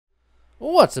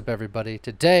What's up, everybody?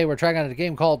 Today we're trying out a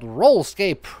game called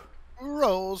RollScape.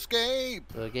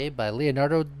 RollScape. A game by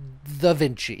Leonardo da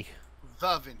Vinci.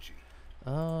 Da Vinci.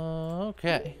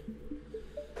 Okay.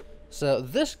 So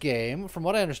this game, from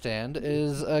what I understand,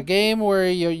 is a game where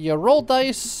you roll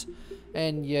dice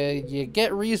and you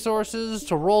get resources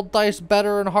to roll dice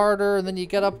better and harder, and then you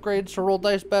get upgrades to roll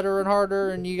dice better and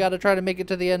harder, and you got to try to make it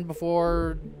to the end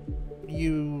before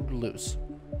you lose.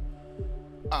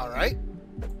 All right.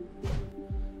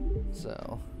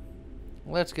 So,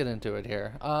 let's get into it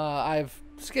here. I've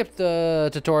skipped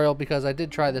the tutorial because I did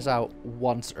try this out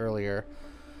once earlier.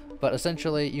 But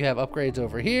essentially, you have upgrades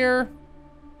over here.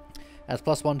 Adds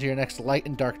 +1 to your next light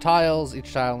and dark tiles.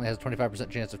 Each tile only has a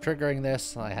 25% chance of triggering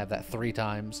this. I have that 3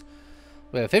 times.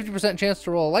 We have a 50% chance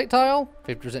to roll a light tile,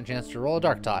 50% chance to roll a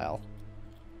dark tile,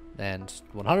 and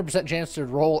 100% chance to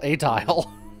roll a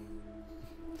tile.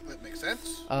 That makes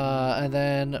sense. And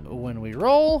then when we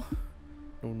roll,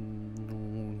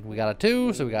 we got a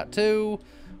 2, so we got 2.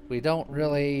 We don't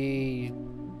really,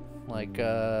 like,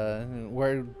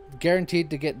 we're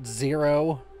guaranteed to get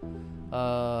 0.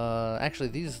 Actually,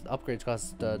 these upgrades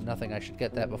cost nothing. I should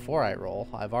get that before I roll.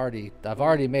 I've already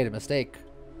made a mistake.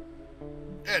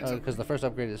 Because the first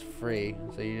upgrade is free,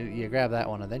 so you grab that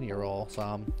one and then you roll. So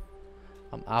I'm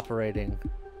operating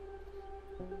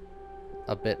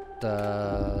a bit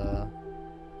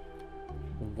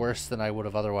worse than I would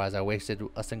have otherwise. I wasted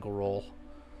a single roll.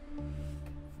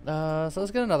 So let's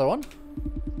get another one.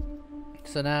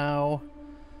 So now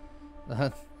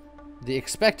the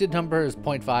expected number is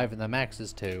 0.5 and the max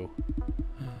is 2.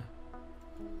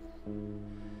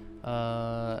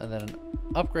 And then an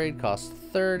upgrade costs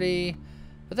 30.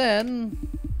 But then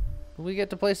we get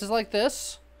to places like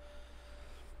this,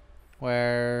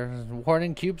 where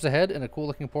warning, cubes ahead in a cool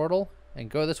looking portal, and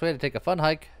go this way to take a fun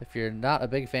hike if you're not a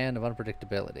big fan of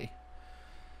unpredictability.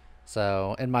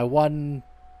 So in my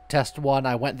test one,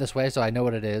 I went this way, so I know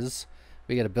what it is.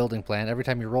 We get a building plan. Every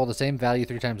time you roll the same value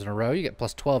 3 times in a row, you get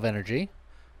 +12 energy.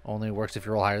 Only works if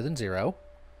you roll higher than 0.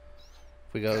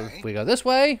 If we go this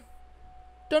way,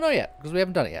 don't know yet, because we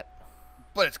haven't done it yet.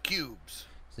 But it's cubes.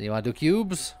 So you want to do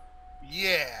cubes?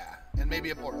 Yeah, and maybe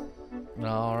a portal.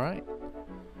 All right.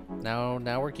 Now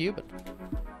we're cubing.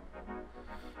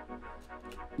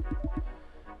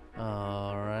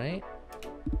 All right.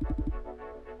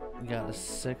 We got a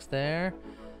 6 there.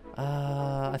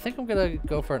 I think I'm gonna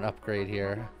go for an upgrade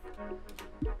here.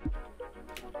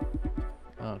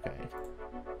 Okay.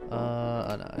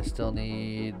 Oh no, I still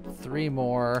need 3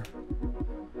 more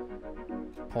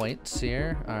points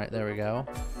here. All right, there we go.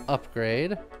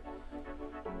 Upgrade.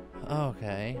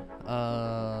 Okay.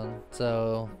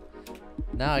 So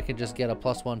now I can just get a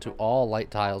 +1 to all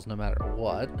light tiles no matter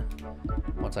what.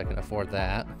 Once I can afford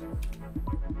that.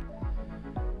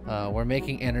 We're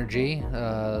making energy.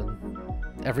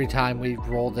 Every time we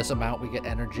roll this amount, we get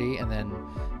energy, and then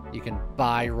you can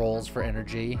buy rolls for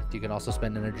energy. You can also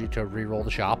spend energy to re-roll the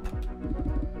shop.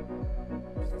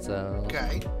 So,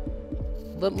 okay.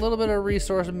 Little bit of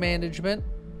resource management.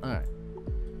 All right.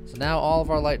 So now all of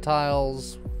our light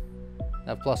tiles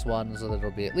have +1, so that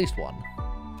it'll be at least 1.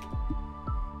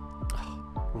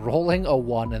 Rolling a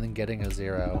 1 and then getting a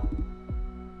 0.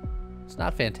 It's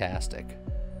not fantastic.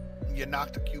 You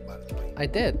knocked a cube out of the way. I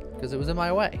did, because it was in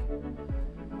my way.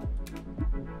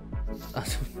 Am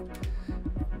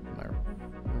I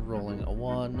rolling a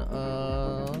 1?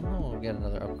 We'll get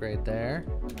another upgrade there.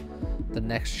 The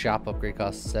next shop upgrade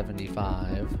costs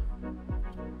 75.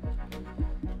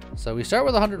 So we start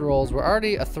with 100 rolls. We're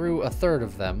already through a third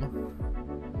of them.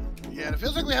 Yeah, and it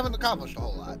feels like we haven't accomplished a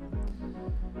whole lot.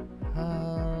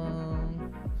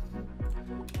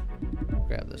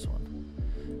 Grab this one.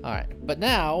 Alright, but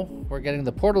now we're getting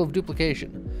the Portal of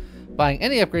Duplication. Buying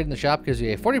any upgrade in the shop gives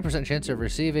you a 40% chance of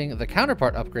receiving the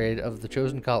counterpart upgrade of the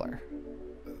chosen color.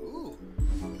 Ooh.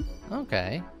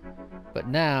 Okay. But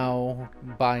now,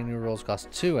 buying new rolls costs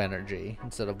 2 energy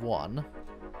instead of 1.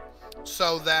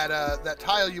 So that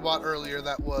tile you bought earlier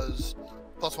that was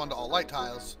 +1 to all light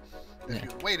tiles, if you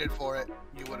waited for it,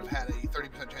 you would have had a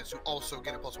 30% chance to also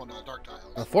get a +1 to all dark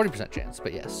tiles. A 40% chance,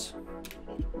 but yes.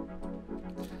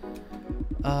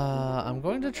 I'm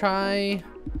going to try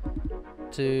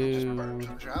to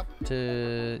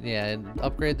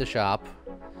upgrade the shop.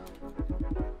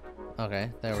 Okay,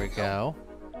 there we go.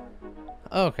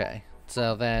 Okay,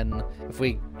 so then if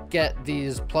we get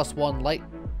these +1 light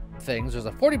things, there's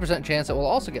a 40% chance that we'll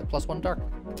also get +1 dark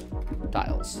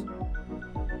tiles.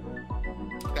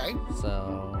 Okay.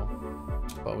 So,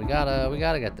 but we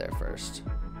gotta get there first.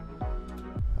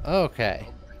 Okay.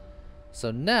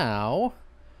 So now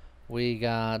we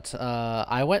got,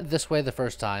 I went this way the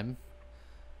first time.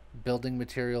 building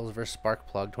materials versus spark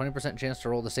plug. 20% chance to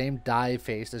roll the same die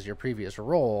face as your previous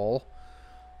roll.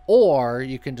 Or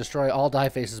you can destroy all die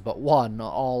faces but one.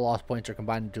 All lost points are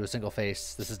combined into a single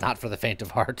face. This is not for the faint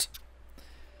of heart.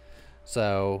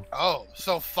 So... Oh,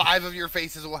 so 5 of your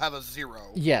faces will have a 0.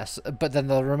 Yes, but then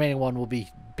the remaining one will be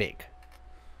big.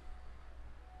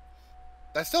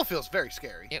 That still feels very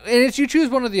scary. And it's you choose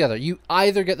one or the other. You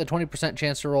either get the 20%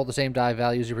 chance to roll the same die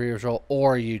value as your previous roll,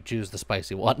 or you choose the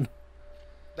spicy one.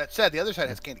 That said, the other side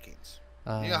has candy canes.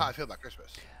 You know how I feel about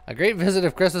Christmas. A great visit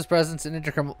of Christmas presents and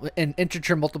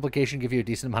integer multiplication give you a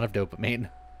decent amount of dopamine.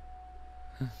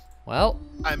 Well,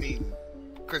 I mean,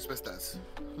 Christmas does.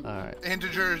 All right.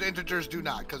 Integers do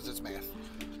not, because it's math.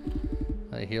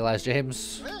 Here lies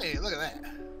James. Hey, look at that.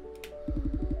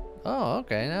 Oh,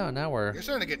 okay. Now You're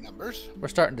starting to get numbers. we're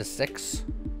starting to 6.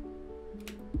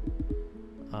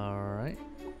 All right.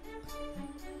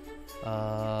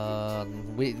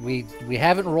 We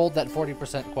haven't rolled that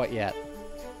 40% quite yet.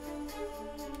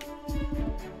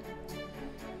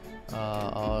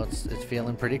 Oh, it's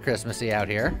feeling pretty Christmassy out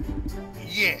here.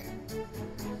 Yeah.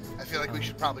 I feel like we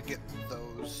should probably get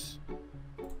those.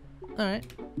 All right.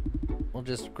 We'll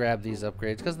just grab these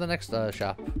upgrades because the next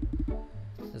shop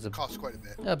is Costs quite a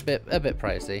bit. a bit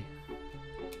pricey.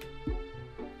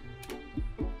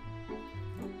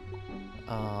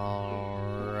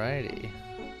 Alrighty.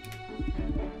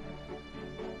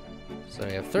 So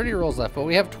we have 30 rolls left, but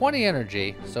we have 20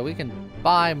 energy, so we can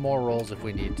buy more rolls if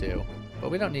we need to.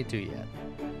 But we don't need to yet.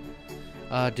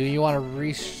 Do you want to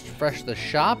refresh the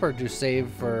shop or do save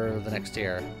for the next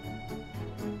tier?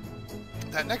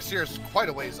 That next year is quite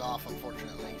a ways off,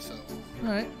 unfortunately. So.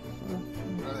 All right.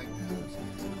 I think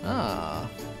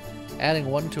Adding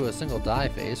 1 to a single die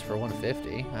face for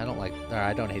 150. I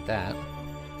don't hate that.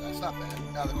 that's not bad.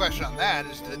 Now the question on that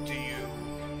is, do you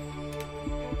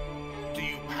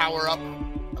power up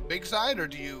a big side or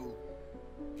do you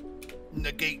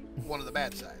negate one of the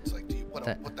bad sides? Like, do you put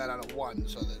that on a 1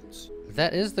 so that it's...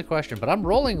 That is the question, but I'm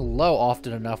rolling low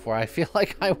often enough where I feel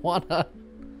like I wanna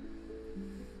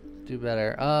do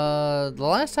better. The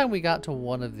last time we got to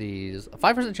one of these, a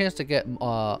 5% chance to get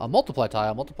a multiply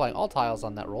tile, multiplying all tiles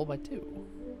on that roll by 2.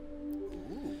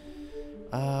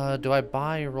 Do I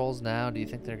buy rolls now? Do you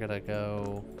think they're gonna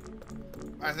go?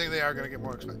 I think they are going to get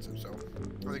more expensive, so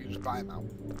I think you just buy them out.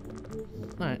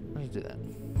 All right, let's do that.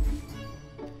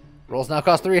 Rolls now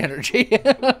cost 3 energy.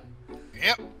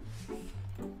 Yep.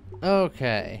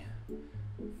 Okay.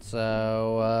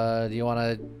 So, do you want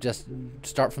to just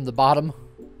start from the bottom?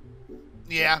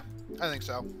 Yeah, I think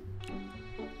so.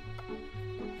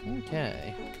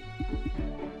 Okay.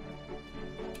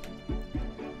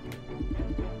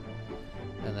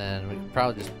 And then we can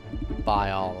probably just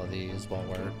buy all of these while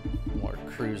we're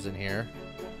cruising here.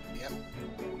 Yep.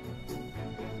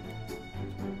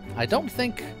 I don't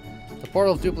think the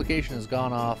portal of duplication has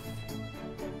gone off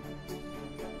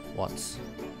once.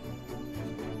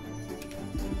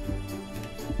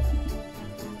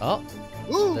 Oh,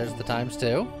 Ooh, there's the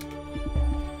 ×2.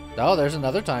 Oh, there's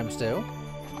another ×2.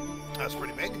 that's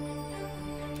pretty big.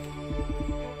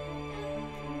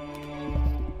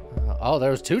 Oh, there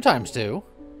was 2 ×2.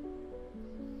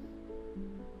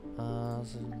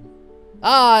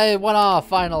 It went off,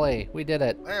 finally. We did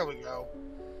it. There we go.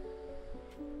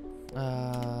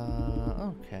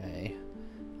 Okay.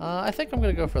 I think I'm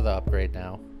going to go for the upgrade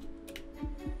now.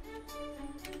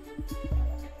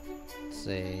 Let's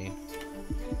see.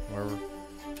 We're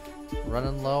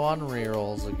running low on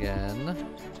rerolls again.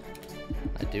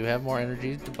 I do have more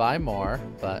energy to buy more,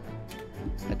 but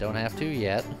I don't have to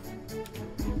yet.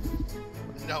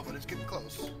 No, but it's getting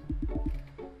close.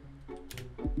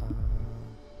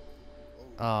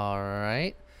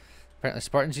 Alright. Apparently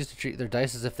Spartans used to treat their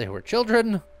dice as if they were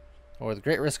children. Or with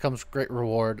great risk comes great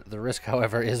reward. The risk,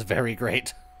 however, is very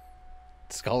great.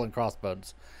 Skull and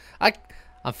crossbones. I'm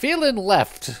feeling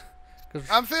left.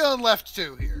 I'm feeling left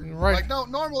too here. Right. Like, no,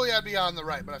 normally I'd be on the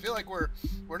right, but I feel like we're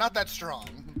not that strong.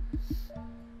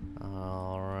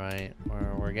 Alright.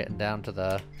 We're getting down to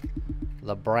the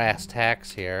brass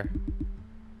tacks here.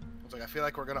 It's like I feel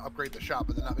like we're gonna upgrade the shop,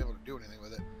 but then not be able to do anything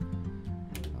with it.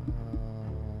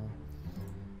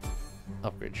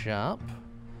 Upgrade shop.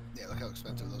 Yeah, look how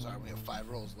expensive those are. We have 5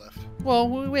 rolls left. Well,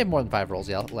 we have more than 5 rolls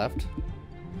left.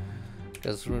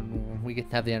 Because we can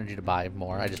have the energy to buy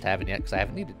more. I just haven't yet because I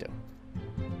haven't needed to.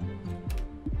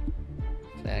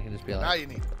 So I can just be like... Now you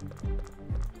need.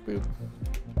 Boop.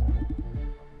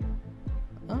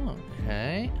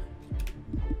 Okay.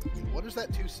 What is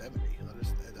that 270? What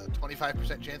is that, a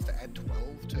 25% chance to add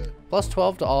 12 to... Plus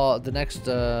 12 to all... The next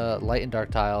light and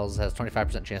dark tiles has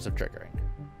 25% chance of triggering.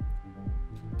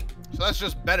 So that's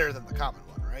just better than the common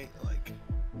one, right? Like.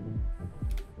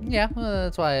 Yeah,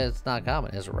 that's why it's not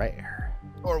common. It's rare.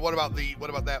 Or what about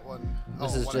that one?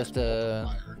 This is just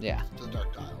yeah. To the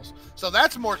dark tiles. So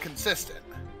that's more consistent.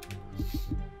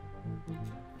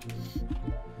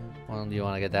 Well, do you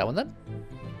want to get that one then?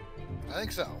 I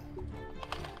think so.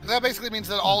 That basically means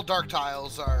that all dark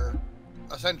tiles are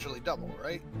essentially double,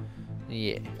 right?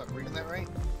 Yeah. If I'm reading that right.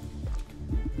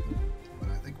 But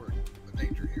I think we're in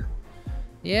danger here.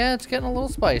 Yeah, it's getting a little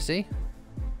spicy.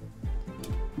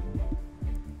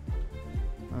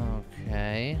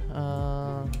 Okay.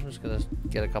 I'm just gonna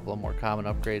get a couple of more common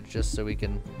upgrades just so we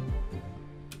can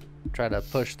try to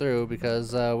push through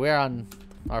because we're on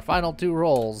our final 2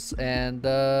 rolls and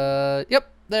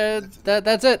yep,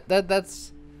 that's it.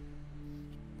 That's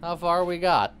how far we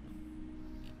got.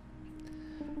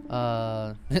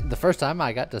 The first time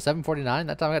I got to 749,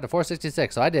 that time I got to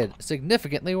 466, so I did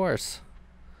significantly worse.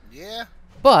 Yeah.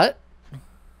 But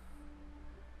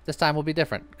this time will be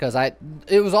different because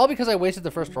it was all because I wasted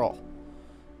the first roll.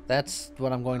 That's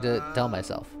what I'm going to tell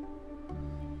myself.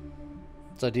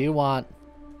 So do you want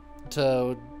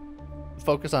to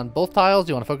focus on both tiles? Do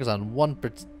you want to focus on one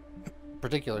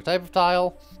particular type of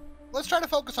tile? Let's try to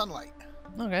focus on light.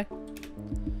 Okay.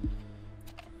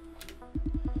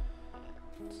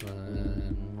 So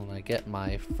when I get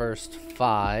my first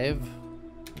 5,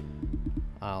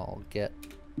 I'll get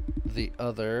the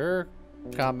other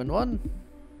common one.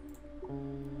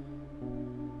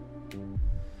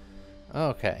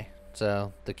 Okay,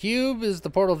 so the cube is the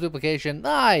portal of duplication.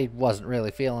 I wasn't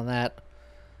really feeling that.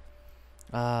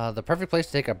 The perfect place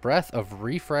to take a breath of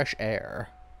refresh air.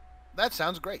 That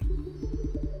sounds great.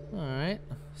 Alright,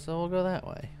 so we'll go that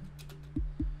way.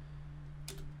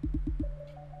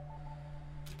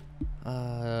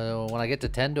 When I get to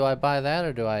 10, do I buy that,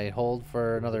 or do I hold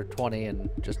for another 20 and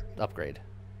just upgrade?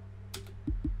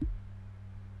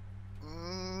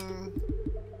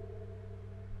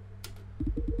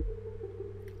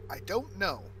 I don't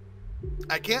know.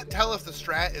 I can't tell if the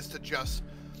strat is to just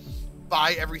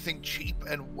buy everything cheap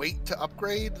and wait to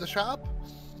upgrade the shop.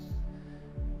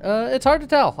 It's hard to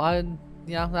tell. I'm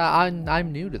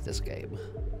new to this game.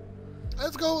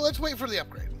 Let's go. Let's wait for the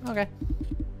upgrade. Okay.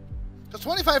 Because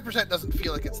 25% doesn't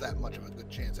feel like it's that much of a good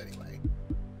chance anyway.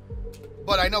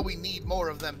 But I know we need more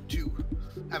of them to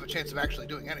have a chance of actually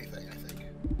doing anything, I think.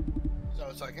 So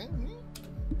it's like,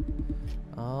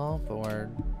 Oh, but we're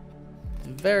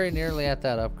very nearly at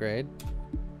that upgrade.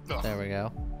 Ugh. There we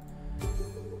go.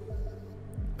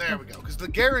 There we go. Because the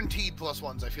guaranteed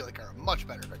 +1s I feel like are a much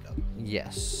better pickup.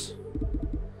 Yes.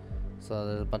 So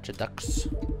there's a bunch of ducks.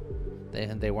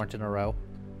 They weren't in a row.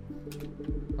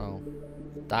 Oh.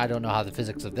 I don't know how the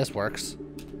physics of this works.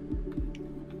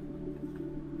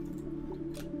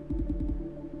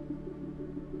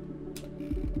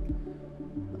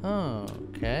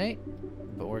 Okay.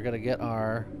 But we're gonna get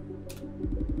our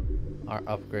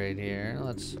upgrade here.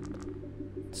 Let's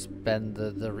spend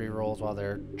the rerolls while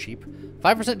they're cheap.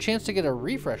 5% chance to get a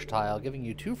refresh tile, giving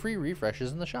you 2 free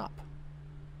refreshes in the shop.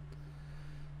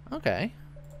 Okay.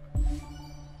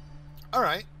 All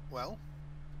right. Well.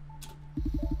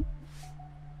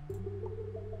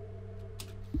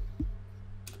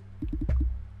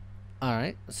 All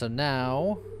right. So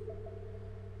now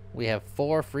we have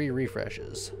 4 free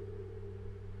refreshes.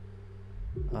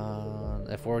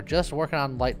 If we're just working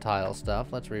on light tile stuff,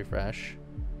 let's refresh.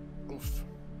 Oof.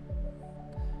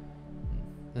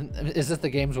 Is this the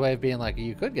game's way of being like,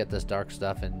 you could get this dark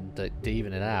stuff and to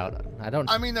even it out?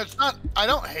 I mean, that's not. I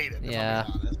don't hate it. Yeah,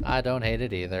 I don't hate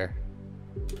it either.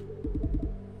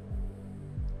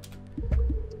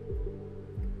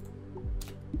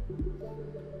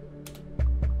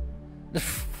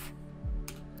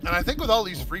 And I think with all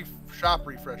these free shop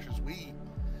refreshes, we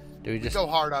just go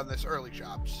hard on this early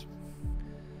shops.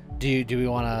 Do we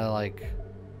want to like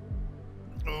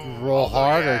roll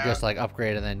hard or just like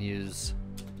upgrade and then use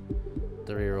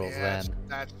the rerolls then?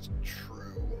 That's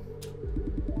true.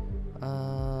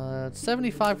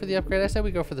 75 for the upgrade. I said we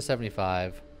go for the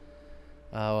 75.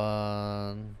 Do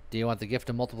you want the gift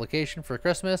of multiplication for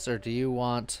Christmas, or do you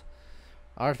want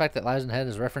artifact that lies in head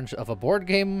is reference of a board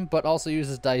game but also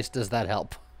uses dice? Does that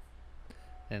help?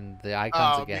 And the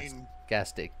icon's a gas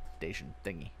station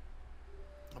thingy.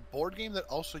 A board game that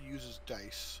also uses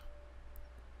dice,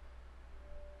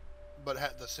 but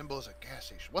the symbol is a gas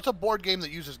station. What's a board game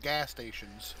that uses gas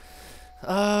stations?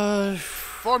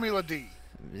 Formula D.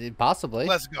 Possibly.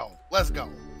 Let's go. Let's go.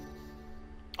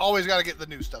 Always got to get the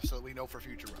new stuff so that we know for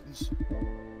future runs.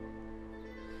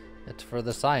 It's for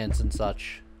the science and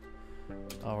such.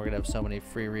 Oh, we're gonna have so many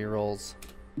free rerolls.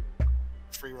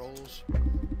 Free rolls.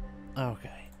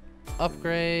 Okay.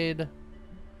 Upgrade.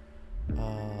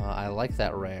 I like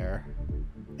that rare.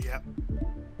 Yep.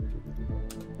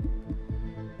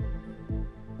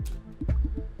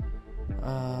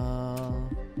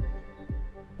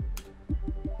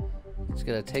 It's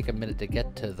gonna take a minute to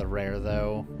get to the rare,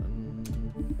 though.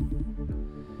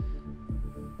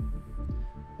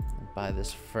 Buy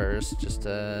this first, just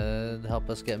to help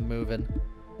us get moving.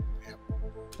 Yep.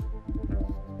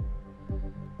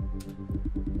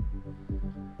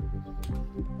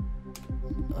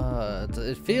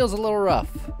 It feels a little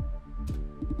rough,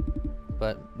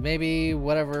 but maybe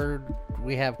whatever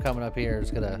we have coming up here is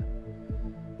gonna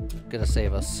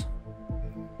save us.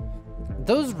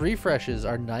 Those refreshes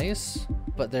are nice,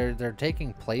 but they're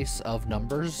taking place of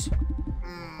numbers.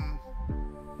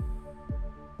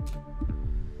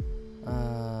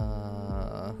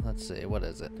 Let's see, what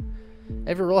is it?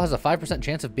 Every roll has a 5%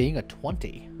 chance of being a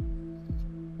 20.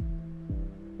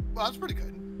 Well, that's pretty good.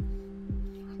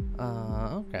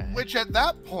 Okay. Which at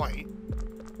that point,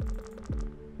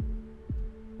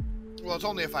 well, it's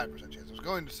only a 5% chance. I was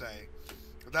going to say,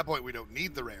 at that point, we don't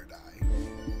need the rare die.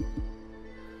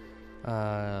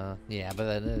 Yeah, but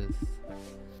that is.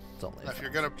 It's only. If you're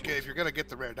gonna get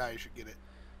the rare die, you should get it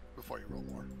before you roll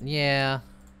more. Yeah,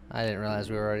 I didn't realize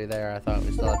we were already there. I thought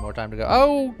we still had more time to go.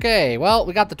 Okay, well,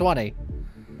 we got the 20.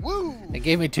 Woo! It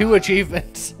gave me 2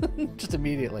 achievements just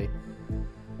immediately.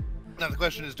 Now the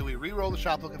question is, do we re-roll the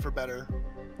shop looking for better?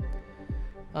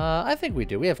 I think we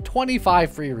do. We have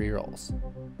 25 free rerolls.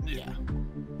 Yeah.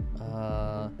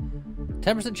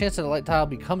 10% chance that a light tile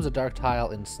becomes a dark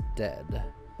tile instead.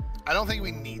 I don't think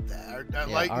we need that. Our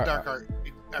light and dark are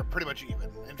pretty much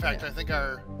even. In fact, I think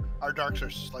our darks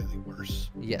are slightly worse.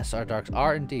 Yes, our darks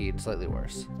are indeed slightly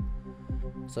worse.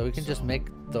 So we can just make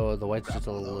the whites just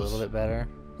a little bit better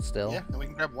still. Yeah, and we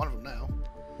can grab one of them now.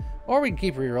 Or we can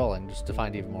keep re-rolling just to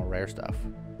find even more rare stuff.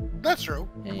 That's true.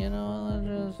 Yeah, you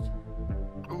know, just...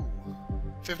 Ooh,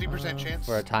 50% chance.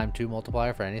 For a time 2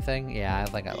 multiplier for anything? Yeah, I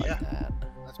think I like that.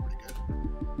 That's pretty good.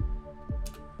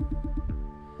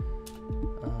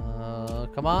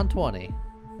 Come on, 20.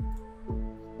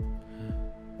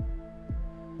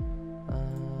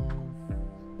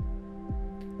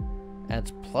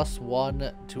 Adds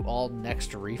 +1 to all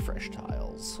next refresh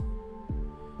tiles.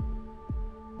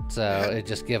 So it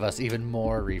just give us even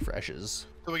more refreshes.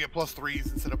 So we get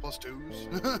 +3s instead of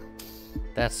 +2s.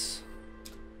 That's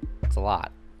a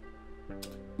lot.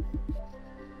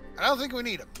 I don't think we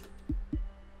need them.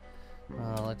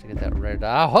 I'd like to get that rare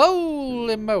die.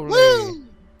 Holy moly! Woo!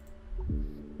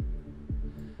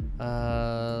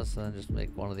 So then just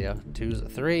make one of the 2s a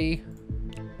 3.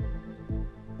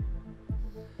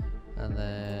 And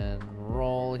then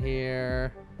roll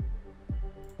here.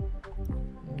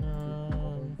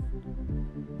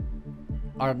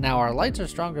 Now our lights are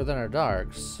stronger than our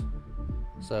darks,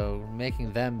 so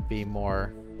making them be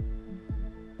more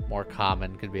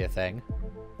common could be a thing.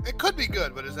 It could be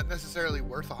good, but is it necessarily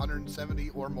worth 170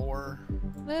 or more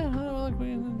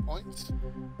points?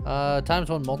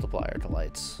 ×1 multiplier to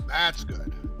lights. That's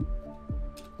good.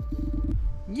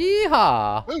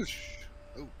 Yeehaw! Whoosh!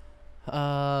 Ooh.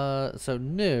 So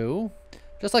new.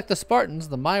 Just like the Spartans,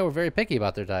 the Maya were very picky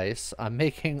about their dice. I'm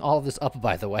making all this up,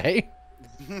 by the way.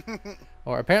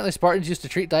 Or apparently Spartans used to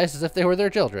treat dice as if they were their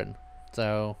children.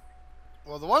 So...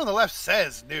 Well, the one on the left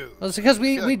says new. Well, it's because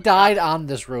we died on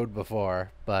this road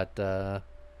before, but... Yeah,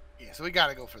 so we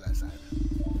gotta go for that side.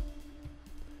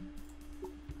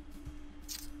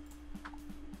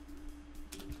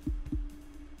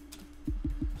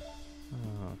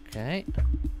 Okay.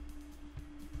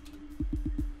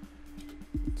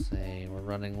 Let's see, we're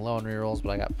running low on rerolls, but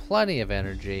I got plenty of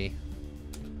energy.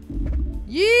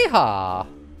 Yeehaw!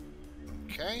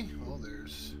 Okay, well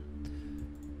there's...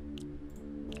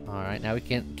 Alright, now we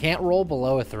can't roll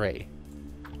below a 3.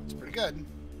 That's pretty good.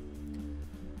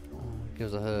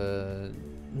 Gives a...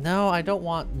 No, I don't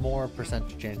want more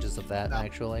percentage changes of that,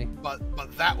 actually. But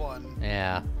that one...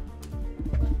 Yeah.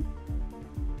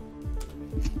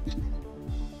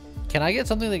 Can I get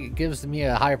something that gives me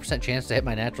a higher % chance to hit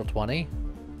my natural 20?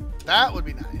 That would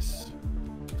be nice.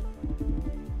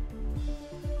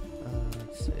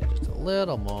 Let's see, just a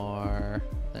little more.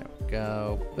 There we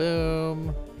go.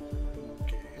 Boom.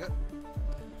 Okay, yep.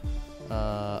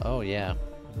 Oh yeah.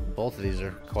 Both of these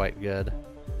are quite good.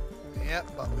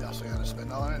 Yep, but we also gotta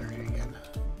spend all our energy again.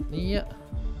 Yep.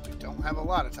 We don't have a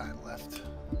lot of time left.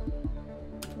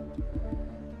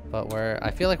 But I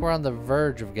feel like we're on the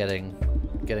verge of getting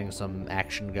some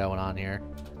action going on here.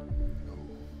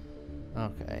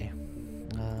 Okay.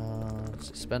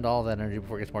 Let's spend all the energy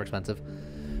before it gets more expensive.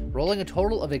 Rolling a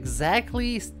total of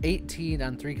exactly 18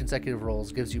 on 3 consecutive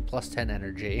rolls gives you +10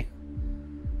 energy.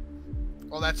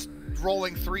 Well, that's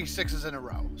rolling 3 6s in a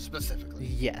row, specifically.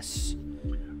 Yes.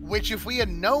 Which, if we had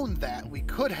known that, we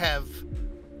could have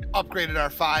upgraded our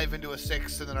 5 into a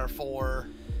 6 and then our 4.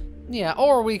 Yeah,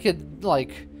 or we could,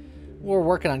 like, we're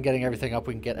working on getting everything up.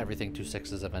 We can get everything to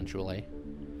 6s eventually.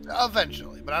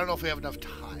 Eventually, but I don't know if we have enough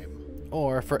time.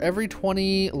 Or for every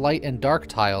 20 light and dark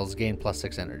tiles, gain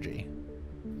 +6 energy.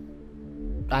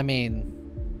 I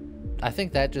mean, I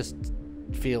think that just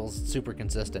feels super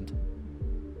consistent.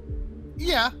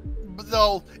 Yeah,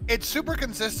 though it's super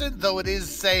consistent, though it is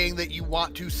saying that you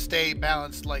want to stay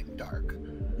balanced light and dark.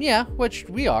 Yeah, which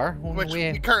we are. Which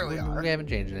we currently are. We haven't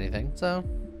changed anything, so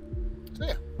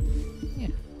yeah. Yeah.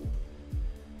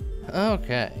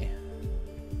 Okay.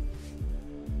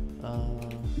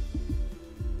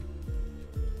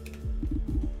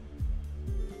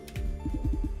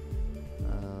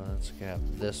 Let's grab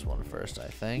this one first, I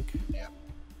think. Yeah.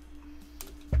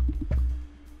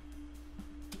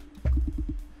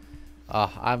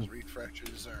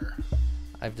 Refreshes are.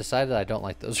 I've decided I don't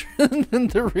like those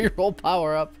the reroll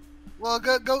power up. Well,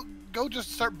 go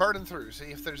just start burning through. See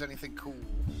if there's anything cool.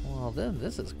 Well, then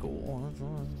this is cool.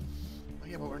 Well,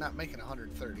 yeah, but we're not making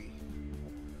 130.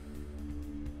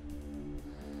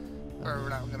 Or we're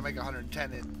not going to make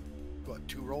 110 in what,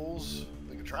 2 rolls?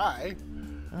 We can try.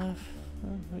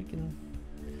 We can.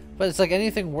 But it's like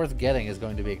anything worth getting is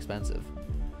going to be expensive.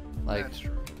 Like, that's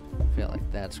true. I feel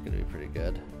like that's going to be pretty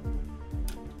good.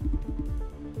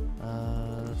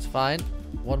 That's fine.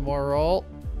 One more roll.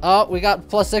 Oh, we got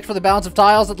 +6 for the balance of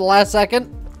tiles at the last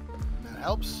second. That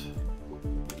helps.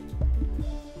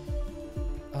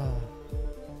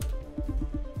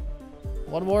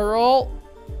 One more roll.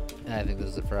 I think this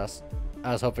is it for us.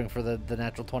 I was hoping for the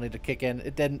natural 20 to kick in.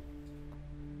 It didn't.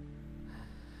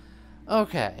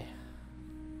 Okay.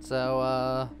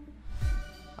 So,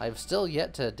 I've still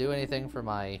yet to do anything for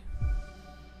my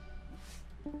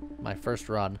first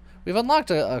run. We've unlocked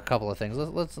a couple of things.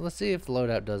 Let's see if the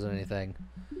loadout does anything.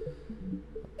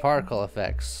 Particle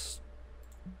effects.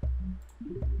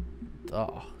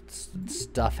 Oh,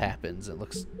 stuff happens. It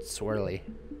looks swirly.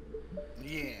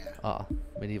 Yeah. Oh,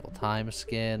 medieval time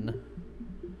skin.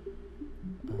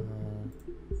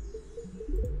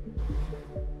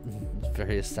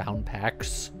 Various sound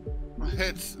packs.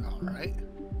 It's all right.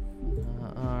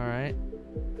 All right.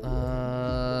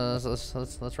 So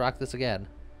let's rock this again.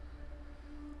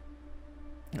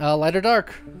 Light or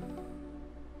dark?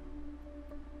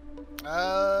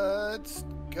 Let's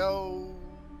go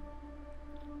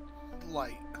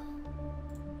light.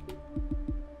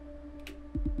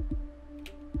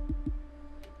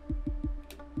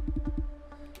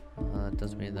 It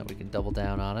doesn't mean that we can double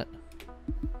down on it.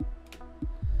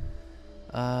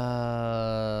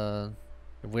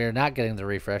 We're not getting the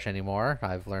refresh anymore.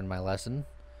 I've learned my lesson.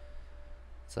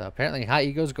 So apparently high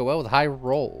egos go well with high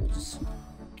rolls.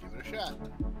 Give it a shot.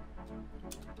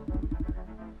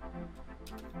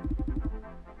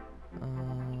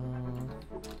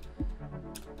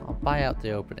 I'll buy out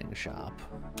the opening shop.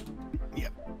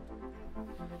 Yep.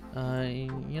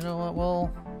 You know what?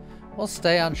 We'll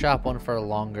stay on shop 1 for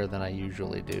longer than I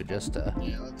usually do, just to.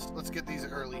 Yeah, let's get these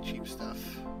early cheap stuff.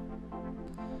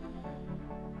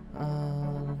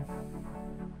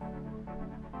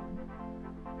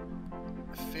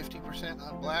 50%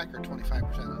 on black or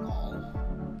 25% on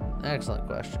all? Excellent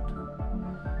question.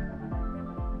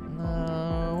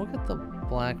 No, we'll get the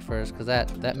black first, because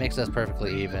that makes us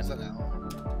perfectly even.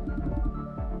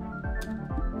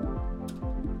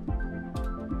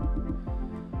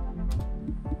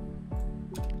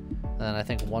 And I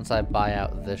think once I buy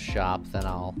out this shop, then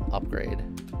I'll upgrade.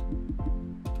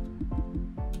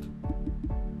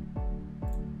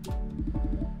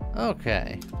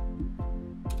 Okay.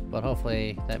 But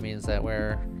hopefully that means that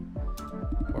we're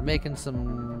making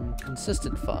some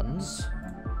consistent funds.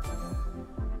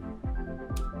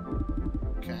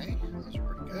 Okay, those are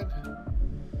pretty good.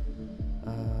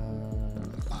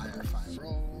 Buy our 5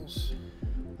 rolls.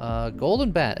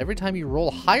 Golden bat. Every time you roll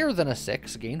higher than a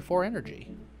 6, gain 4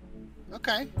 energy.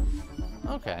 Okay.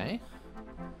 Okay.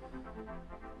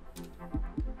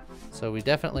 So we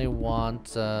definitely want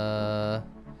to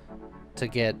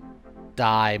get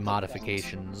die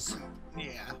modifications.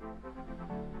 Yeah.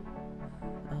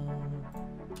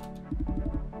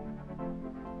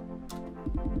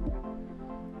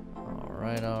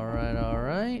 Alright, alright,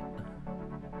 alright.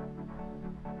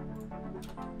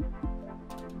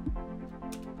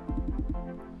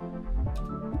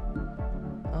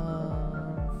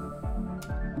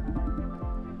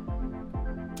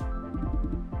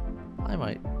 I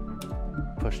might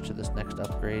push to this next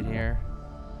upgrade here.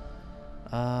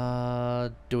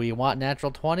 Do we want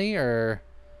natural 20 or...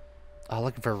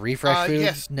 Looking for refresh food?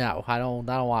 Yes. No, I don't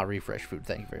want refresh food.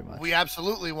 Thank you very much. We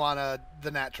absolutely want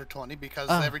the natural 20 because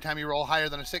every time you roll higher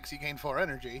than a 6, you gain 4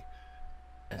 energy.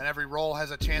 And every roll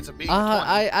has a chance of being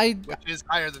a 20, which is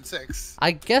higher than 6.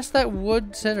 I guess that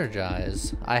would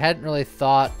synergize. I hadn't really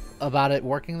thought about it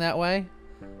working that way,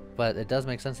 but it does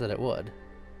make sense that it would.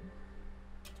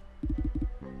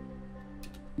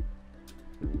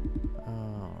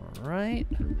 Alright.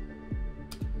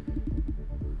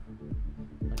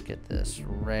 Let's get this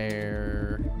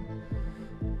rare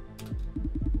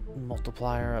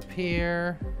multiplier up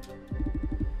here.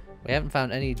 We haven't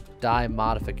found any die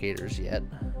modificators yet.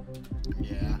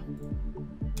 Yeah.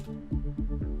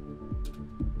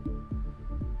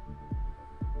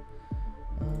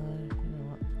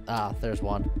 There's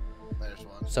one. There's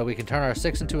one. So we can turn our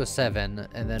 6 into a 7,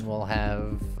 and then we'll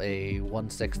have a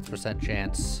 1/6%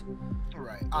 chance.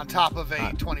 Right. On top of a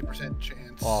 20%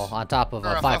 chance. Well, on top of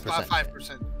a 5%.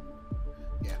 5%.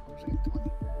 Yeah, what was it,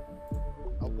 20?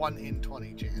 A 1 in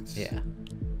 20 chance. Yeah.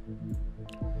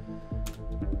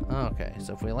 Okay,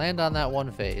 so if we land on that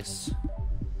one face,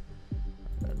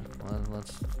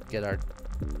 let's get our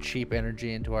cheap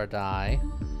energy into our die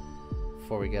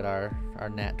before we get our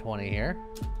nat 20 here.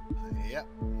 Yep.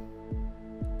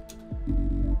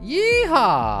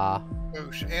 Yeehaw!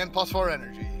 Oosh, and plus 4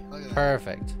 energy. Look at that.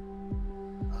 Perfect.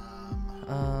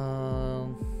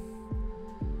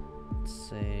 Let's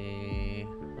see.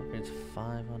 Okay, it's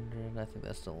 500. I think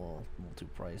that's still a little too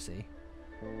pricey.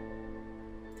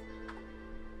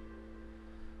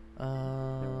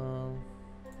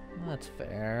 That's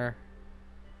fair.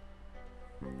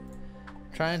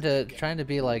 Trying to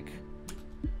be like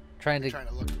trying to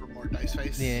look for more dice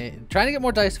face. Yeah, trying to get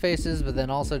more dice faces, but then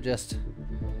also just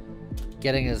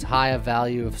getting as high a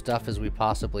value of stuff as we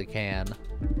possibly can.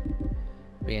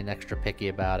 Being extra picky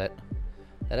about it.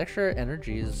 That extra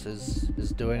energy is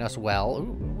doing us well.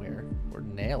 Ooh, we're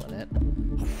nailing it.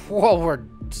 Whoa, we're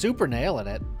super nailing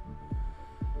it.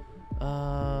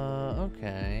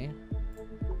 Okay.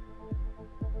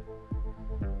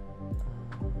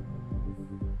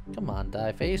 Come on,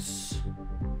 die face.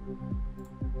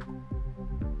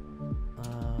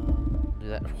 Do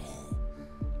that.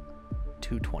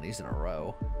 2 20s in a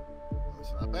row.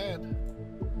 That's not bad.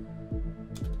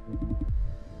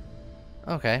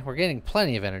 Okay, we're getting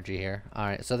plenty of energy here. All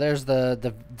right, so there's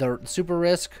the super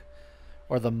risk,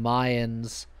 or the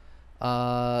Mayans.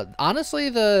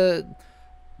 Honestly,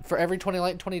 for every 20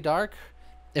 light and 20 dark,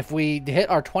 if we hit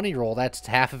our 20 roll, that's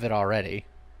half of it already.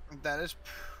 That is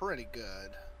pretty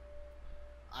good.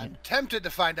 I'm tempted to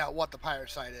find out what the pirate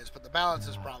side is, but the balance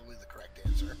is probably the correct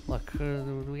answer. Look,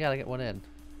 we gotta get one in.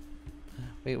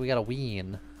 We gotta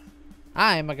win.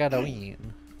 I gotta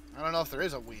win. I don't know if there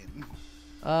is a win.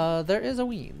 There is a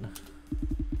win.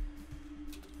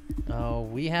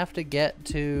 We have to get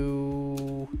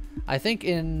to, I think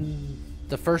in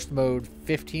the first mode,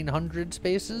 1,500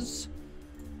 spaces.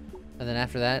 And then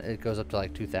after that, it goes up to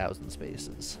like 2,000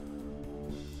 spaces.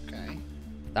 Okay.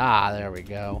 There we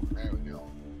go. There we go.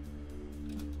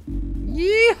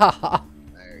 Yeehaw!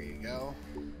 There you go.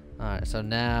 Alright, so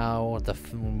now we'll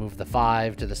move the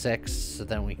 5 to the 6, so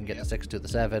then we can get the 6 to the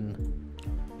 7.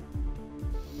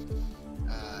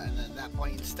 And then at that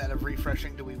point, instead of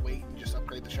refreshing, do we wait and just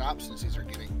upgrade the shop since these are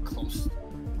getting close,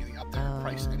 getting up there in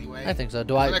price anyway? I think so.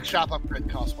 The next shop upgrade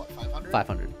costs what, 500?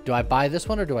 500. Do I buy this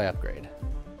one or do I upgrade?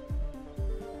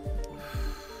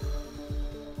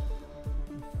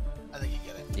 I think you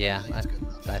get it. Yeah, I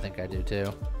I think I do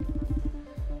too.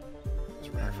 It's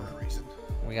rare for a reason.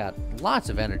 We got lots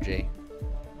of energy.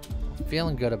 I'm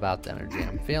feeling good about the energy.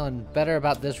 I'm feeling better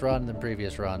about this run than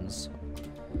previous runs.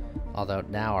 Although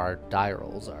now our die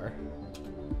rolls are.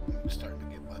 I'm starting to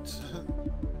get butts.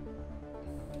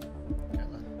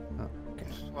 Okay.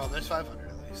 Well, there's 500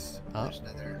 at least. There's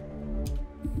another.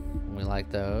 We like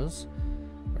those.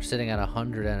 We're sitting at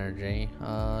 100 energy.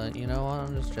 You know what?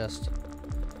 I'm just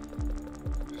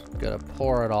gonna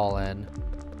pour it all in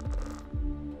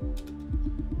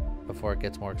before it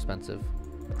gets more expensive.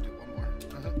 Do one more.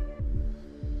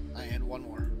 And one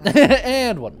more.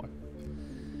 And one more.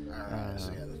 Alright,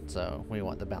 so we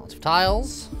want the balance of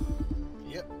tiles.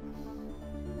 Yep.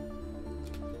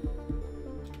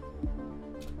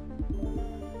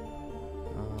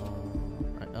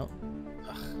 Right, no.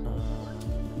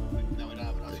 No, we don't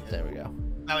have enough yet. There we go.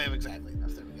 Now we have exactly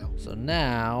enough. There we go. So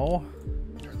now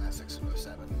Turn that 6 into a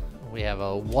 7. we have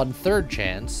a 1/3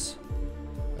 chance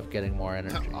of getting more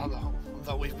energy.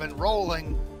 Although we've been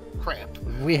rolling crap.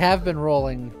 We have been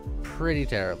rolling pretty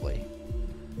terribly.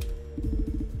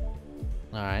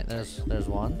 All right, there's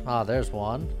one. Oh, there's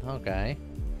one. Okay.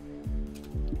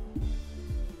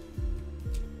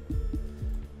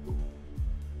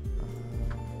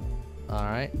 All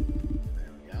right. There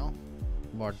we go.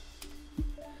 More.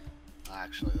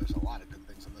 Actually, there's a lot of good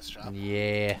things in this shop.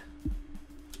 Yeah.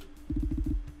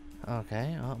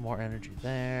 Okay. Oh, more energy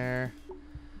there.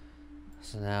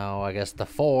 So now I guess the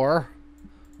 4.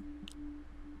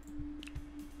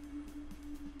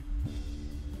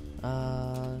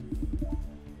 All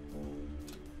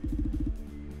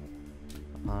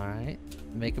right.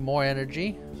 Making more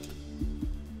energy.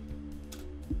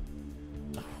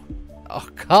 Oh,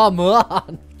 come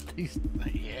on. These...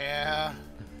 Yeah.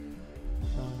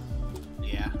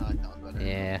 Yeah, I like that one better.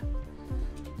 Yeah.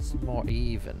 It's more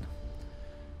even.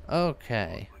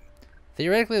 Okay.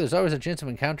 Theoretically, there's always a chance of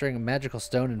encountering a magical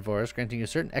stone in forest, granting you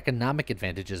certain economic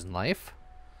advantages in life.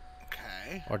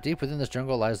 Okay. Or deep within this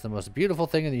jungle lies the most beautiful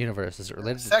thing in the universe. Is it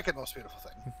related The to... second most beautiful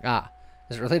thing. Ah.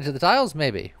 Is it related to the tiles?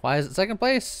 Maybe. Why is it second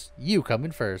place? You come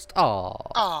in first. Aw.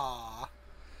 Aww.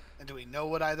 And do we know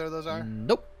what either of those are?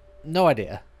 Nope. No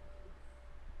idea.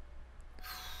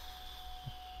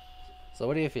 So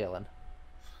what are you feeling?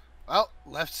 Well,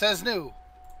 left says new.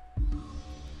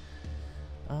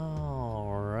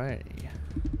 Alrighty.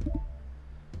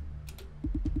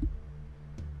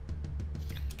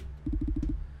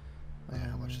 Yeah,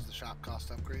 how much does the shop cost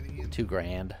upgrading in? $2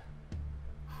 grand.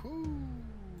 Whew.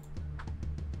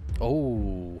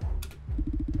 Oh.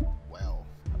 Well.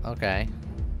 Okay.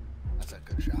 That's a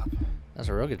good shop. That's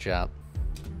a real good job.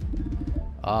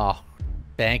 Oh,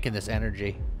 banking this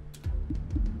energy.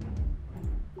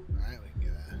 Alright, we can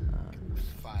get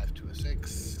a 5 to a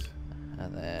 6.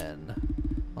 And then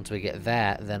once we get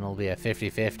that, then it'll be a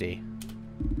 50-50.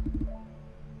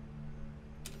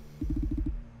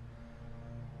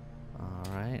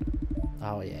 Alright.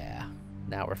 Oh yeah.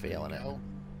 Now we're feeling it.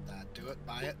 That do it,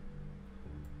 buy it.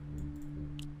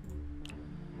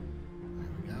 There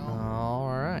we go.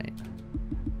 Alright.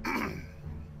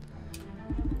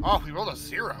 Oh, we rolled a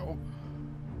 0.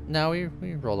 No, we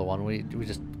rolled a 1. We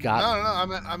just got...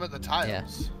 No, I'm at the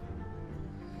tiles.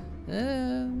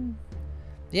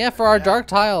 Yeah, for our dark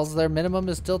tiles, their minimum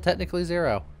is still technically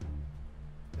 0.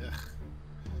 Ugh.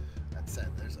 That said,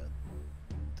 there's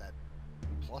that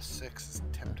 +6 is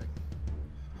tempting.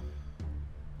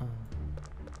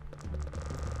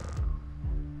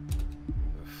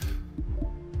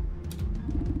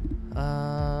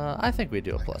 I think we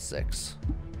do a +6.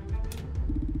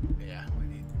 Yeah, we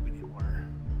need more.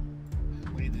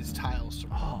 We need these tiles to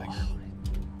roll bigger.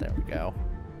 There we go.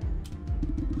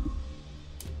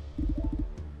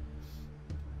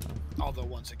 Although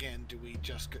once again,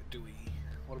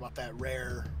 what about that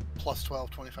rare +12,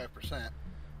 25%?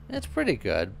 It's pretty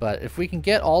good, but if we can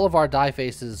get all of our die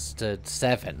faces to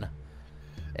 7,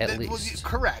 at least.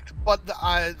 Correct, but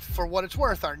for what it's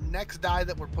worth, our next die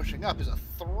that we're pushing up is a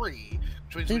 3,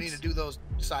 which means we need to do those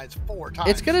sides 4 times.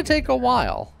 It's gonna take a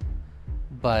while,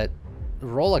 but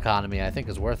roll economy I think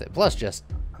is worth it. Plus just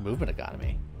movement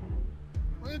economy.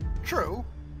 True.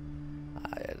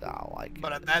 I don't like it.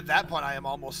 But at that point, I am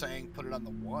almost saying put it on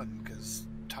the 1 because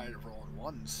I'm tired of rolling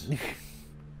 1s.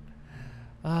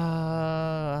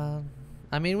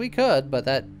 I mean we could, but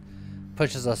that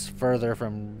pushes us further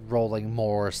from rolling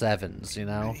more 7s, you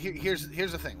know. Here's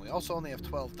the thing. We also only have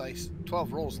 12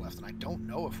 rolls left, and I don't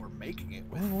know if we're making it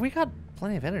with. We got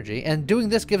plenty of energy, and doing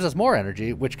this gives us more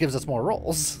energy, which gives us more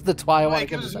rolls. That's why I want to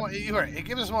give us more. You're right. It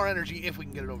gives us more energy if we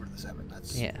can get it over to the 7.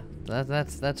 That's yeah.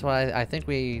 That's why I think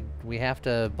we have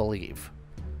to believe.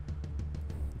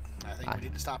 I think we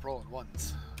need to stop rolling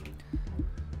 1s.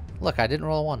 Look, I didn't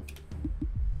roll a 1.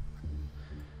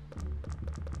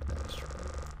 That's true.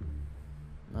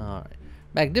 All right.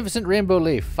 Magnificent Rainbow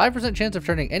Leaf. 5% chance of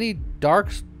turning any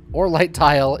dark or light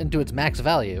tile into its max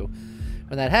value.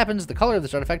 When that happens, the color of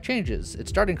this artifact changes. Its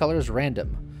starting color is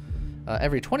random.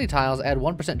 Every 20 tiles, add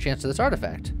 1% chance to this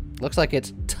artifact. Looks like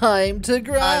it's time to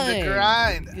grind. Time to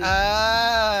grind. Oh,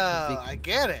 I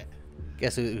get it.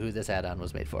 Guess who this add-on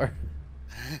was made for?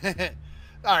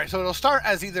 All right, so it'll start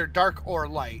as either dark or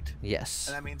light. Yes.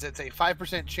 And that means it's a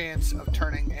 5% chance of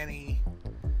turning any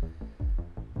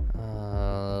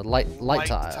light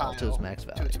tile to its max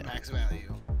value. To its max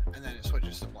value. And then it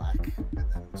switches to black, and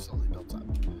then slowly builds up.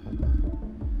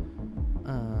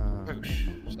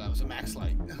 Boosh. So that was a max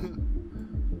light.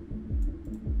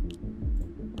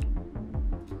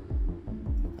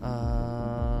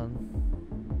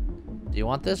 Do you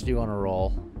want this? Or do you want to roll?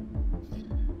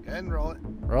 Go ahead and roll it.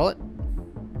 Roll it.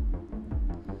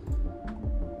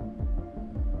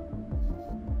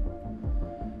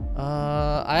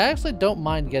 I actually don't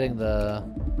mind getting the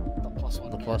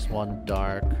 +1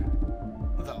 dark.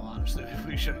 Though honestly,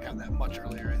 we should have gotten that much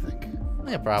earlier, I think.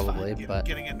 Yeah, probably, but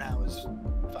getting it now is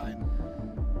fine.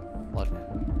 Look,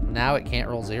 now it can't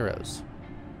roll 0s.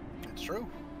 It's That's true.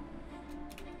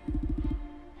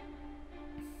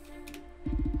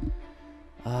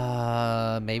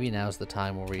 Maybe now's the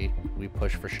time where we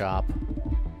push for shop.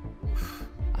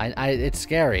 It's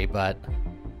scary, but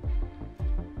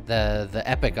the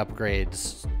epic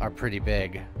upgrades are pretty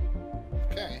big.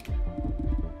 Okay.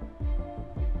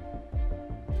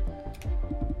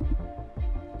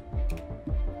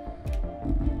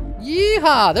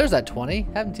 Yeehaw! There's that 20.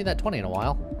 Haven't seen that 20 in a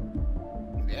while.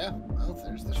 Yeah, well,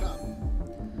 there's the shop.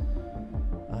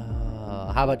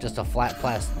 How about just a flat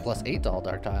plus 8 to all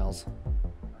dark tiles?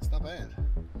 That's not bad.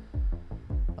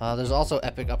 There's also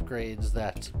epic upgrades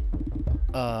that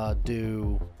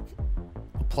do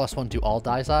 +1 to all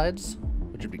die sides,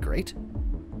 which would be great.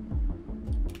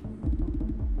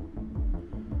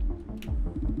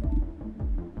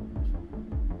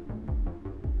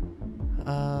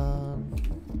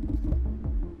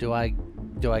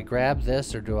 Do I grab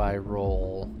this or do I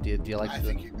roll? Do you like? I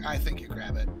think you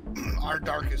grab it. Our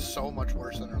dark is so much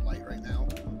worse than our light right now.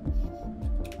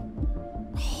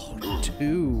 Oh,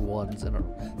 2 ones in a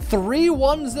 3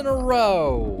 ones in a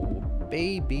row,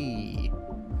 baby.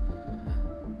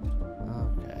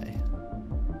 Okay.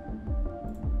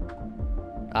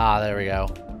 Ah, there we go.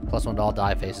 +1 to all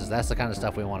die faces. That's the kind of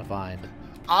stuff we want to find.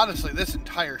 Honestly, this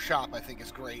entire shop I think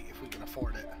is great if we can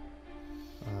afford it.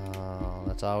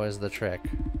 That's always the trick.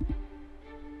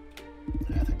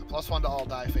 Yeah, I think the +1 to all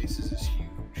die faces is huge.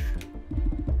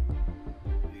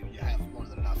 You have more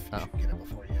than enough. You should get it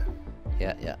before you.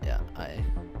 Yeah.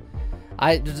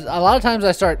 A lot of times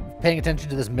I start paying attention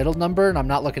to this middle number and I'm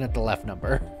not looking at the left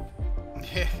number.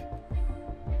 Yeah.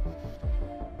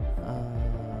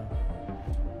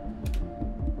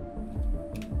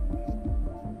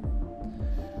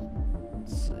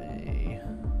 Let's see.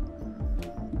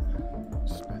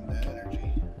 Spend that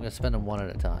energy. I'm gonna spend them one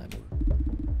at a time.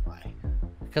 Why?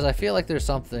 Because I feel like there's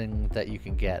something that you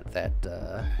can get that,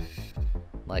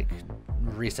 like,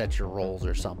 resets your rolls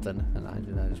or something, and I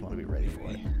just want to be ready for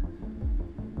it.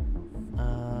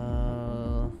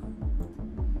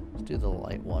 Let's do the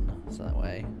light one, so that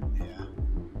way. Yeah.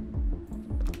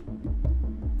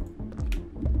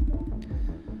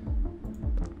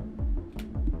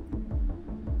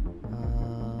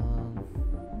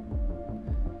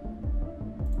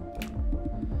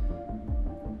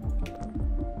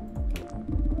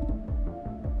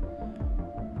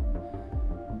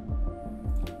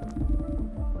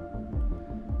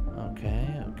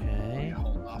 Okay.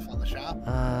 Hold off on the shop.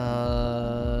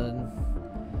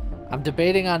 I'm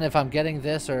debating on if I'm getting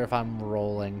this or if I'm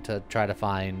rolling to try to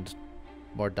find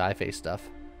more die face stuff.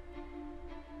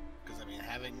 Because I mean,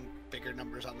 having bigger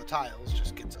numbers on the tiles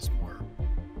just gets us more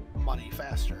money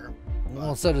faster.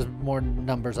 Well, so does more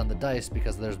numbers on the dice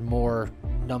because there's more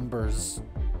numbers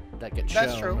that get shown.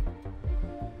 That's true.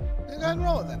 Go ahead and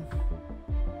roll it then.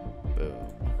 Boom.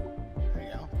 There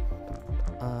you go.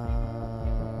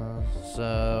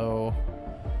 So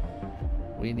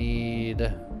we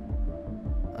need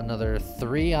another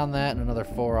 3 on that and another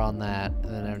 4 on that,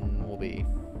 and then we'll be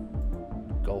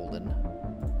golden.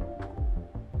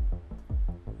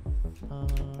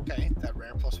 Okay, that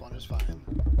rare +1 is fine.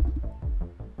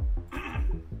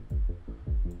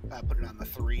 I put it on the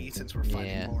 3 since we're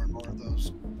finding more and more of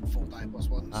those full die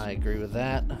 +1s. I agree with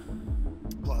that.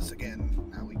 Plus,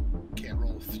 again, now we can't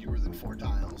roll fewer than 4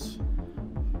 tiles.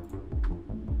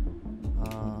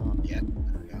 Yeah,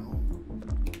 there we go.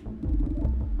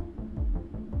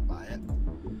 Buy it.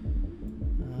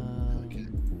 Okay.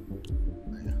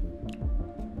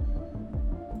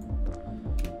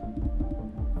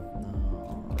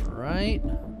 Alright.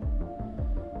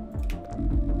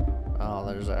 Oh,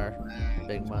 there's our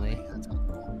big money. That's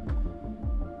helpful.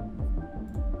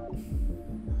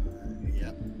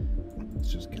 Yep.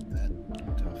 Let's just get that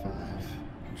to a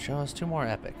 5. Show us 2 more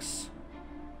epics.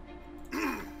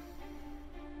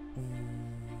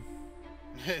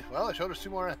 Well, I showed us 2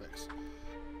 more epics.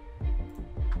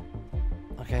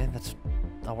 Okay,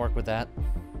 I'll work with that.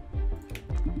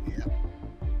 Yep.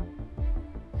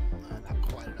 Not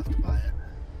quite enough to buy it.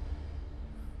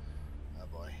 Oh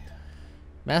boy.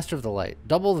 Master of the Light.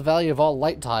 Double the value of all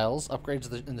light tiles.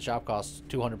 Upgrades in the shop cost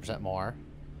 200% more.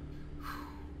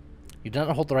 You do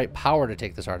not hold the right power to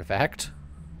take this artifact.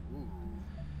 Ooh.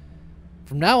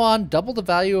 From now on, double the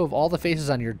value of all the faces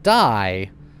on your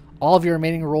die. All of your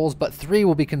remaining rolls but 3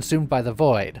 will be consumed by the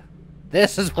void.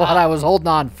 This is what I was holding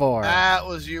on for. That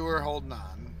was you were holding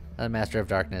on. And Master of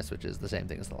Darkness, which is the same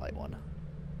thing as the light one.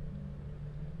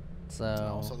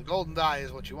 So the golden die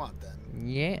is what you want then.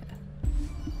 Yeah.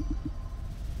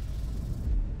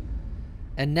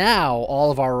 And now all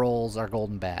of our rolls are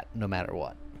golden bat, no matter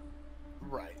what.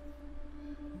 Right.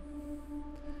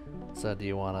 So do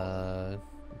you want to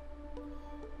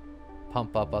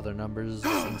pump up other numbers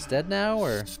instead now,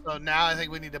 or? So now I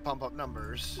think we need to pump up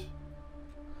numbers.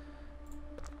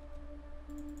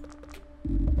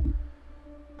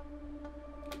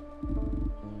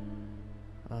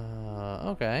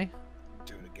 Okay.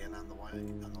 Do it again on the white.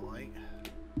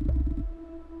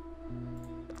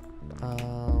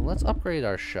 Let's upgrade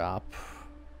our shop.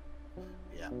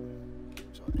 Yeah.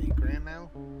 So 8 grand now.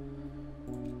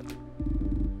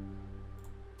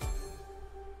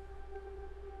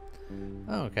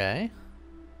 Okay.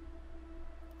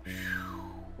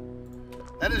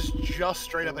 That is just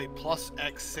straight up a plus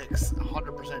X6,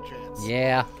 100% chance.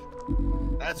 Yeah.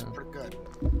 That's pretty good.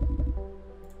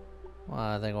 Well,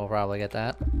 I think we'll probably get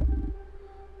that.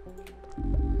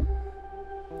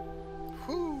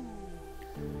 Whew.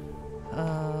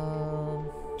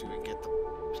 Do we get the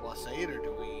plus 8 or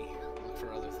do we look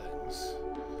for other things?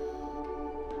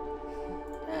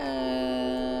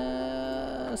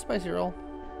 Spicy roll.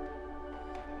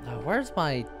 Where's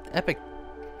my epic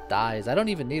dies? I don't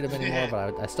even need them anymore,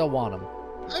 but I still want them.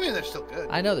 I mean, they're still good.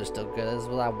 I know they're still good. That's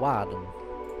what I want them.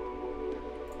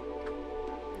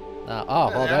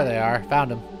 Well, there they are.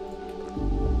 Found them.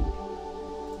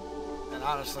 And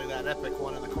honestly, that epic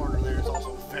one in the corner there is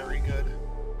also very good.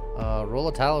 Roll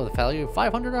a tile with a value of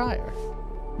 500 or higher.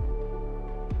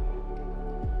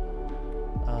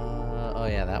 Oh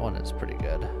yeah, that one is pretty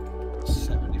good.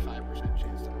 75%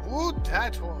 chance to... Ooh,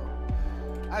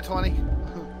 that's 20.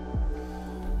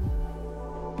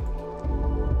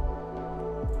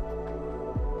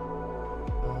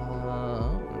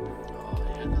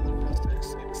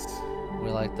 We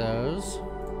like those.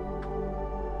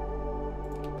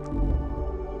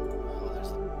 Oh,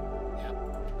 there's the... Yep.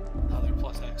 Another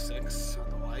plus X6 on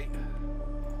the white.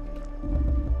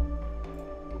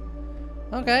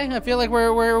 Okay, I feel like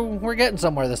we're getting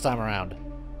somewhere this time around.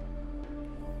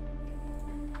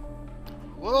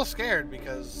 A little scared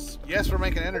because yes, we're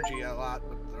making energy a lot,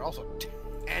 but they're also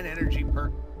 10 energy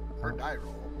per die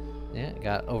roll. Yeah,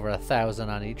 got over 1,000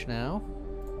 on each now.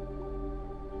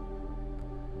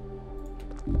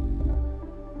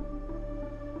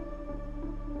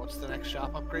 What's the next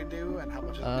shop upgrade do, and how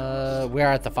much is it? We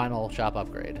are at the final shop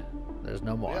upgrade. There's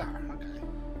no more. We are, okay.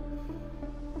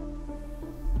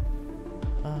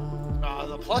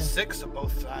 The plus 6 of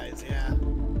both sides, yeah.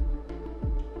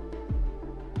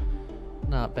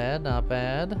 Not bad, not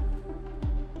bad.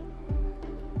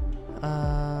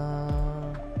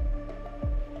 That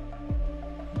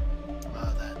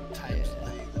times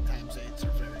the times 8s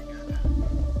are very good.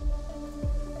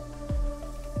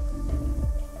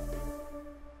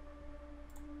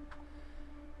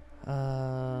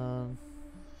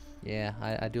 Yeah,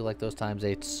 I do like those times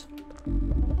 8s.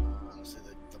 Honestly,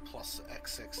 the plus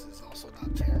X6 is also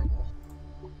not terrible.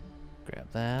 Grab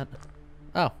that.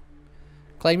 Oh,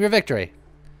 claim your victory.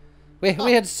 We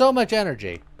had so much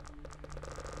energy.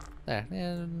 There,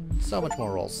 and so much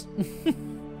more rolls.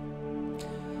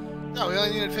 No, we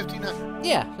only needed 1,500.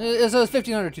 Yeah, it was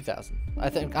 1,500, 2,000.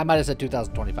 I think I might have said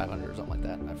 2,000, 2,500 or something like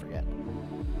that. I forget.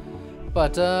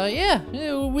 But yeah,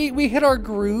 we hit our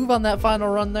groove on that final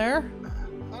run there.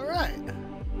 All right.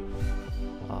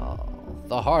 Oh,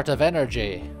 the heart of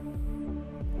energy.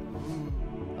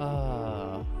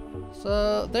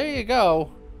 So there you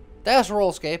go. That's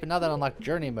RollScape, and now that unlocked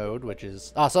Journey mode, which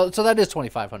is so that is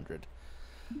 2,500.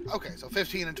 Okay, so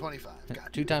 15 and 25.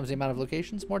 Gotcha. 2 times the amount of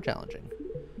locations, more challenging.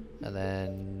 And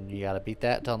then you gotta beat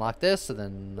that to unlock this, and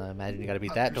then imagine you gotta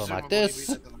beat that to unlock this.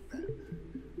 And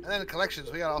then the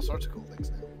collections, we got all sorts of cool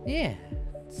things now. Yeah.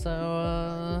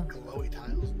 So glowy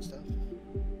tiles and stuff.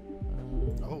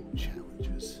 Oh,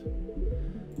 challenges.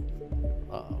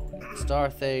 We got star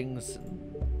things and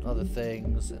other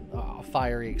things, and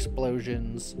fiery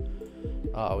explosions.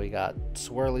 We got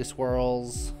swirly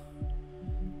swirls.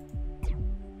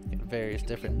 Various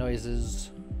different noises.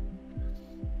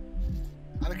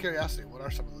 Out of curiosity, what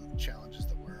are some of the challenges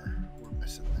that we're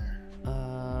missing there?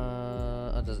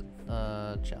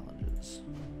 Challenges.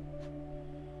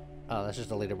 Oh, that's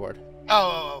just a leaderboard.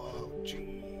 Oh,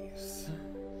 jeez.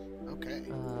 Okay.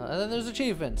 And then there's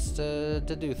achievements to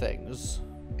do things.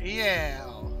 Yeah.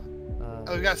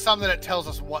 We've got some that it tells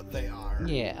us what they are.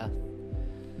 Yeah.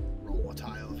 Roll a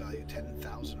tile value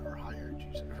 10,000 or higher.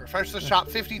 Jesus. Refresh the shop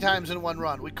 50 times in one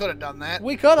run. We could have done that.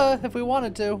 We could have if we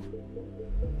wanted to.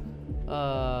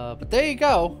 But there you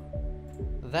go.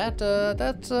 That's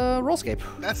RollScape.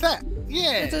 That's that.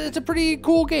 Yeah. It's a pretty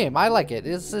cool game. I like it.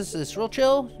 It's real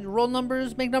chill. You roll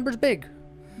numbers, make numbers big.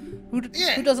 Who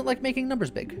doesn't like making numbers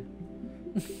big?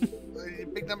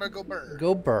 Big number, go burr.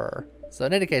 Go burr. So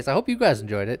in any case, I hope you guys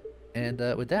enjoyed it. And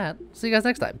with that, see you guys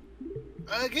next time.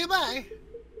 Goodbye.